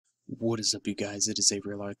What is up, you guys? It is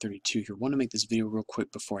AVRLR32 here. Want to make this video real quick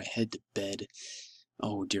before I head to bed.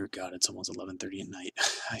 Oh dear God, it's almost 11:30 at night.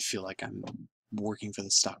 I feel like I'm working for the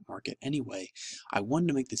stock market. Anyway, I wanted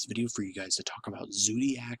to make this video for you guys to talk about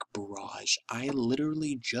Zoodiac Barrage. I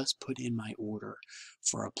literally just put in my order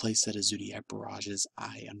for a playset of Zoodiac Barrages.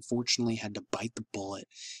 I unfortunately had to bite the bullet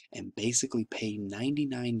and basically pay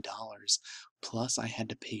 $99 plus I had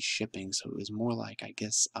to pay shipping, so it was more like, I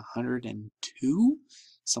guess, 102,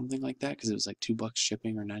 something like that, because it was like $2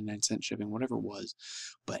 shipping or 99-cent shipping, whatever it was.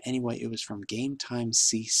 But anyway, it was from Game Time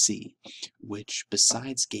CC, which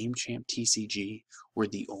besides Game Champ TCG were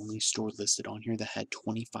the only store listed on here that had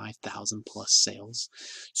 25,000 plus sales.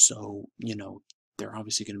 So, you know, they're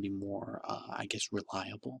obviously going to be more, I guess,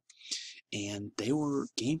 reliable. And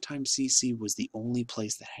Game Time CC was the only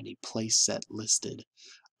place that had a play set listed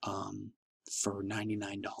for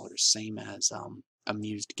 $99, same as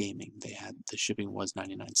Amused Gaming. The shipping was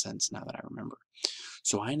 99 cents, now that I remember.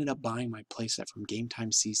 So I ended up buying my playset from Game Time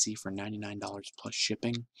CC for $99 plus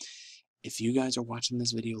shipping. If you guys are watching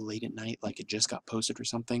this video late at night, like it just got posted or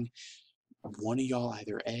something, one of y'all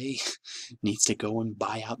either A, needs to go and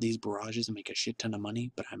buy out these barrages and make a shit ton of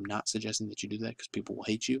money, but I'm not suggesting that you do that because people will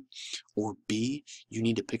hate you, or B, you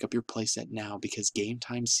need to pick up your playset now because Game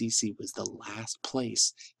Time CC was the last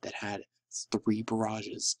place that had 3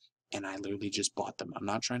 barrages, and I literally just bought them. I'm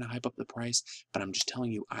not trying to hype up the price, but I'm just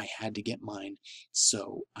telling you I had to get mine,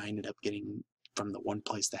 so I ended up getting from the one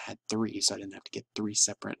place that had 3, so I didn't have to get 3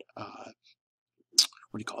 separate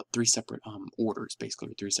three separate orders, basically,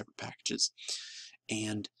 or 3 separate packages.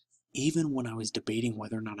 And even when I was debating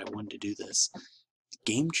whether or not I wanted to do this,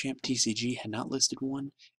 Game Champ TCG had not listed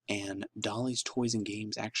one, and Dolly's Toys and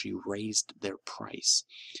Games actually raised their price.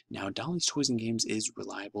 Now, Dolly's Toys and Games is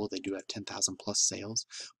reliable. They do have 10,000 plus sales,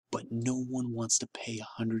 but no one wants to pay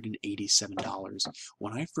 $187.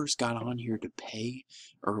 When I first got on here to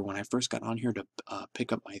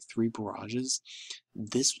pick up my 3 barrages,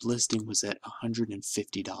 this listing was at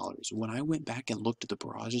 $150. When I went back and looked at the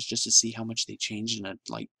barrages just to see how much they changed in a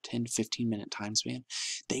like 10 to 15 minute time span,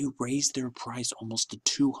 they raised their price almost to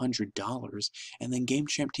 $200. And then Game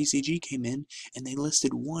Champ TCG came in and they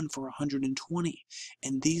listed one for $120.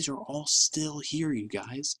 And these are all still here, you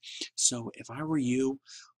guys. So if I were you,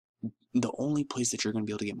 the only place that you're going to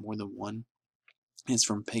be able to get more than one is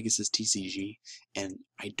from Pegasus TCG, and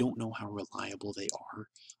I don't know how reliable they are.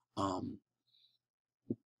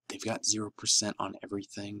 They've got 0% on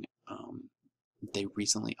everything. They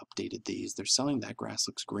recently updated these. They're selling That Grass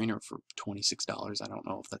Looks Greener for $26. I don't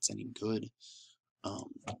know if that's any good.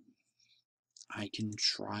 I can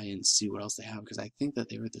try and see what else they have, because I think that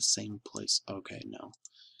they were the same place. Okay, no.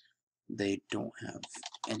 They don't have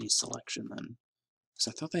any selection then. Because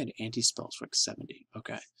I thought they had anti-spells for like 70.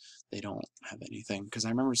 Okay, they don't have anything. Because I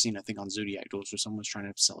remember seeing a thing on Zoodiac Duels where someone was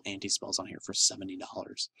trying to sell anti-spells on here for $70.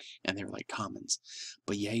 And they were like commons.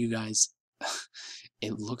 But yeah, you guys,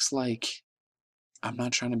 it looks like, I'm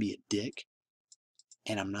not trying to be a dick,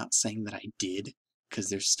 and I'm not saying that I did, because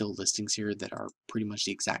there's still listings here that are pretty much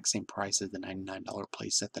the exact same price as the $99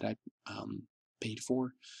 playset that I paid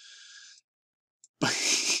for. But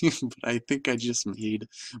I think I just made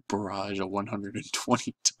Barrage a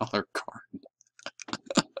 $120 card.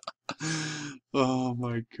 Oh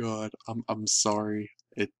my God, I'm sorry.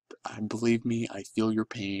 Believe me, I feel your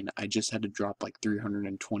pain. I just had to drop like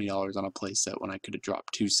 $320 on a playset when I could have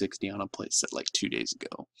dropped $260 on a playset like 2 days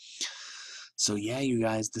ago. So yeah, you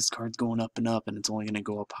guys, this card's going up, and it's only going to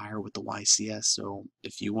go up higher with the YCS. So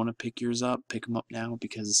if you want to pick yours up, pick them up now,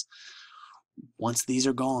 because once these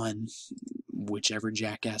are gone, whichever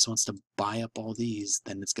jackass wants to buy up all these,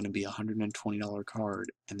 then it's going to be a $120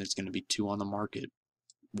 card, and there's going to be 2 on the market.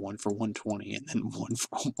 One for $120 and then one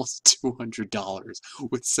for almost $200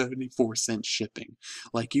 with 74-cent shipping.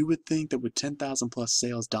 Like, you would think that with 10,000 plus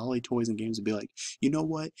sales, Dolly Toys and Games would be like, you know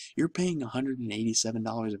what, you're paying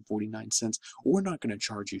 $187.49. We're not going to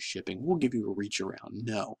charge you shipping. We'll give you a reach around.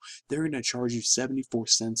 No, they're going to charge you 74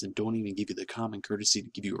 cents and don't even give you the common courtesy to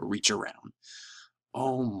give you a reach around.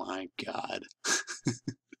 Oh my God.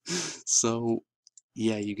 So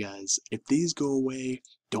yeah, you guys, if these go away,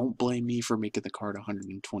 don't blame me for making the card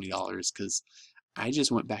 $120, because I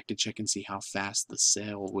just went back to check and see how fast the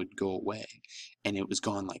sale would go away, and it was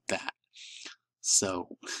gone like that. So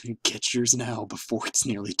get yours now before it's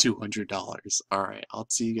nearly $200. Alright, I'll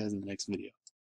see you guys in the next video.